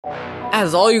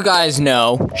As all you guys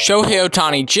know, Shohei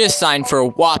Ohtani just signed for a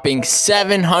whopping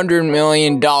 $700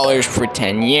 million for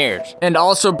 10 years, and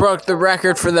also broke the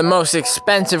record for the most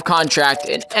expensive contract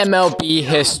in MLB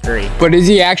history. But is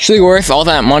he actually worth all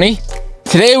that money?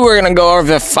 Today we're going to go over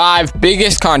the 5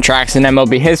 biggest contracts in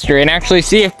MLB history and actually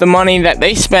see if the money that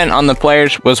they spent on the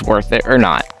players was worth it or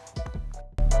not.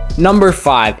 Number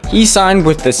 5, he signed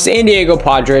with the San Diego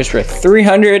Padres for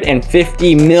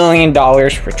 $350 million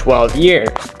for 12 years.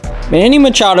 Manny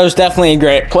Machado is definitely a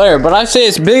great player, but I'd say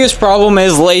his biggest problem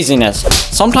is laziness.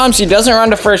 Sometimes he doesn't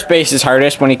run to first base his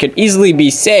hardest when he could easily be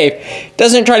safe,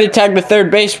 doesn't try to tag the third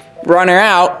base runner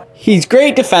out. He's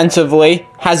great defensively,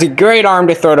 has a great arm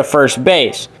to throw to first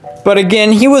base. But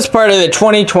again, he was part of the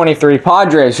 2023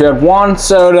 Padres who had Juan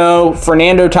Soto,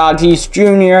 Fernando Tatis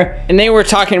Jr., and they were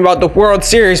talking about the World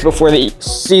Series before the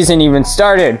season even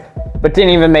started, but didn't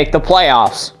even make the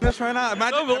playoffs. Right now,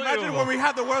 imagine when we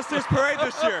had the World Series parade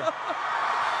this year,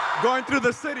 going through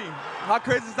the city. How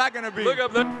crazy is that going to be? Look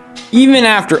up there. Even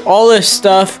after all this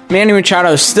stuff, Manny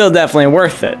Machado is still definitely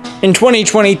worth it. In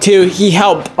 2022, he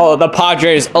helped the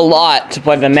Padres a lot to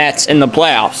play the Mets in the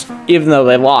playoffs, even though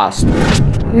they lost.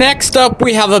 Next up,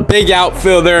 we have a big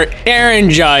outfielder, Aaron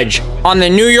Judge. On the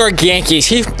New York Yankees,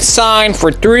 he signed for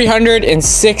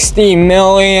 $360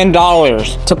 million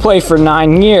to play for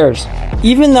 9 years.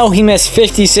 Even though he missed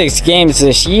 56 games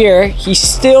this year, he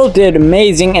still did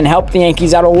amazing and helped the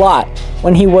Yankees out a lot.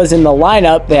 When he was in the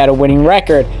lineup, they had a winning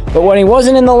record, but when he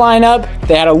wasn't in the lineup,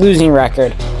 they had a losing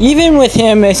record. Even with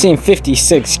him missing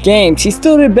 56 games, he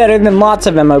still did better than lots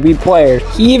of MLB players.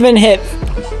 He even hit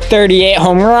 38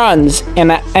 home runs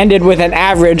and ended with an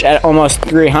average at almost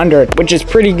 300, which is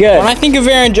pretty good. When I think of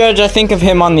Aaron Judge, I think of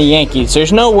him on the Yankees.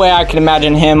 There's no way I could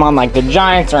imagine him on like the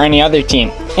Giants or any other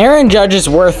team. Aaron Judge is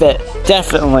worth it,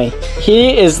 definitely.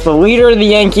 He is the leader of the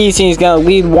Yankees. He's going to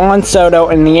lead Juan Soto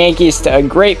and the Yankees to a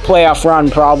great playoff run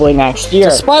probably next year.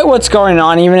 Despite what's going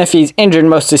on, even if he's injured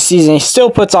most of the season, he still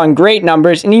puts on great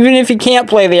numbers, and even if he can't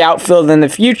play the outfield in the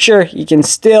future, he can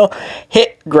still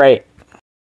hit great.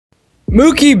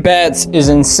 Mookie Betts is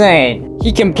insane.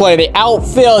 He can play the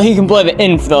outfield, he can play the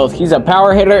infield. He's a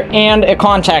power hitter and a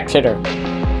contact hitter.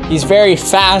 He's very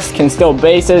fast, can steal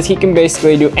bases. He can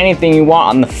basically do anything you want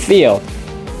on the field.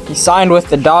 He signed with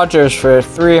the Dodgers for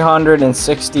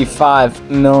 $365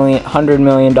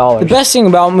 million. The best thing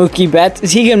about Mookie Betts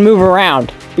is he can move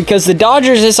around, because the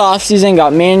Dodgers this offseason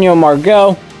got Manuel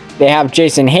Margot, they have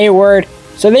Jason Hayward,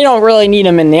 so they don't really need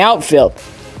him in the outfield.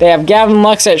 They have Gavin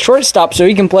Lux at shortstop, so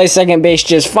he can play second base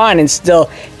just fine and still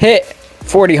hit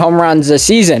 40 home runs a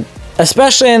season.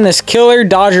 Especially in this killer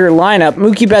Dodger lineup,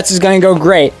 Mookie Betts is going to go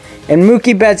great. And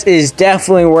Mookie Betts is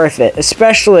definitely worth it,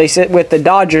 especially with the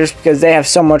Dodgers because they have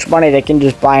so much money they can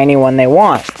just buy anyone they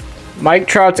want. Mike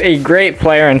Trout's a great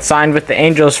player and signed with the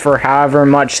Angels for however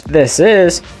much this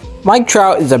is. Mike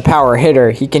Trout is a power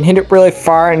hitter. He can hit it really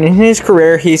far, and in his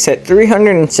career, he's hit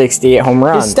 368 home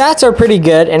runs. His stats are pretty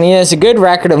good, and he has a good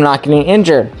record of not getting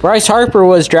injured. Bryce Harper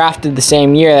was drafted the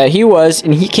same year that he was,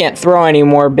 and he can't throw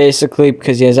anymore basically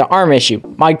because he has an arm issue.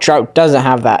 Mike Trout doesn't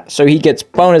have that, so he gets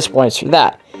bonus points for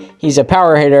that. He's a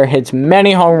power hitter, hits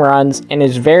many home runs, and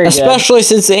is very good. Especially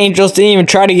since the Angels didn't even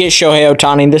try to get Shohei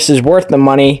Ohtani. This is worth the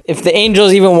money. If the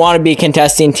Angels even want to be a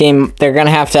contesting team, they're going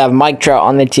to have Mike Trout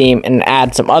on the team and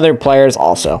add some other players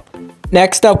also.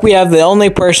 Next up, we have the only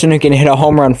person who can hit a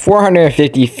home run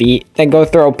 450 feet, then go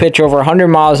throw a pitch over 100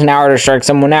 miles an hour to strike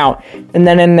someone out, and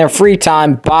then in their free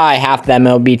time, buy half the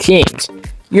MLB teams.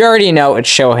 You already know it's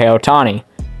Shohei Ohtani.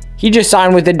 He just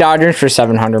signed with the Dodgers for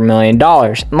 $700 million.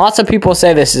 And lots of people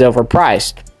say this is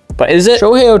overpriced. But is it?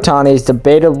 Shohei Ohtani is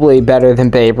debatably better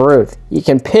than Babe Ruth. He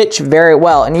can pitch very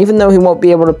well, and even though he won't be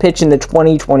able to pitch in the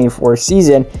 2024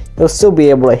 season, he'll still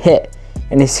be able to hit.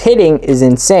 And his hitting is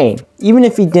insane. Even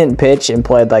if he didn't pitch and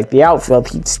played like the outfield,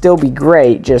 he'd still be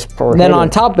great just for hitting. Then on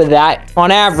top of that,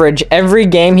 on average, every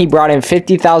game he brought in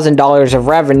 $50,000 of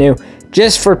revenue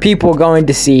just for people going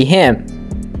to see him.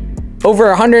 Over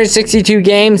 162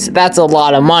 games, that's a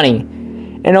lot of money.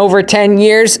 And over 10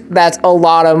 years, that's a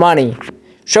lot of money.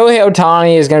 Shohei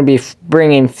Ohtani is going to be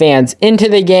bringing fans into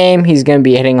the game. He's going to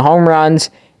be hitting home runs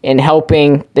and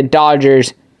helping the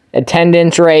Dodgers'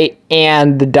 attendance rate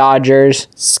and the Dodgers'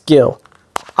 skill.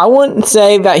 I wouldn't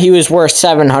say that he was worth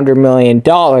 $700 million.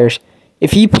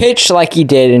 If he pitched like he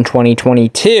did in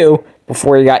 2022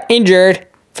 before he got injured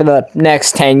for the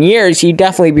next 10 years, he'd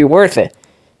definitely be worth it.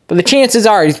 But the chances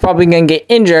are he's probably going to get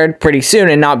injured pretty soon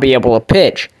and not be able to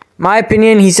pitch. My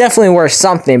opinion, he's definitely worth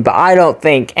something, but I don't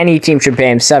think any team should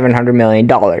pay him $700 million.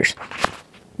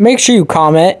 Make sure you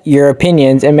comment your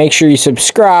opinions and make sure you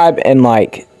subscribe and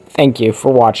like. Thank you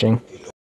for watching.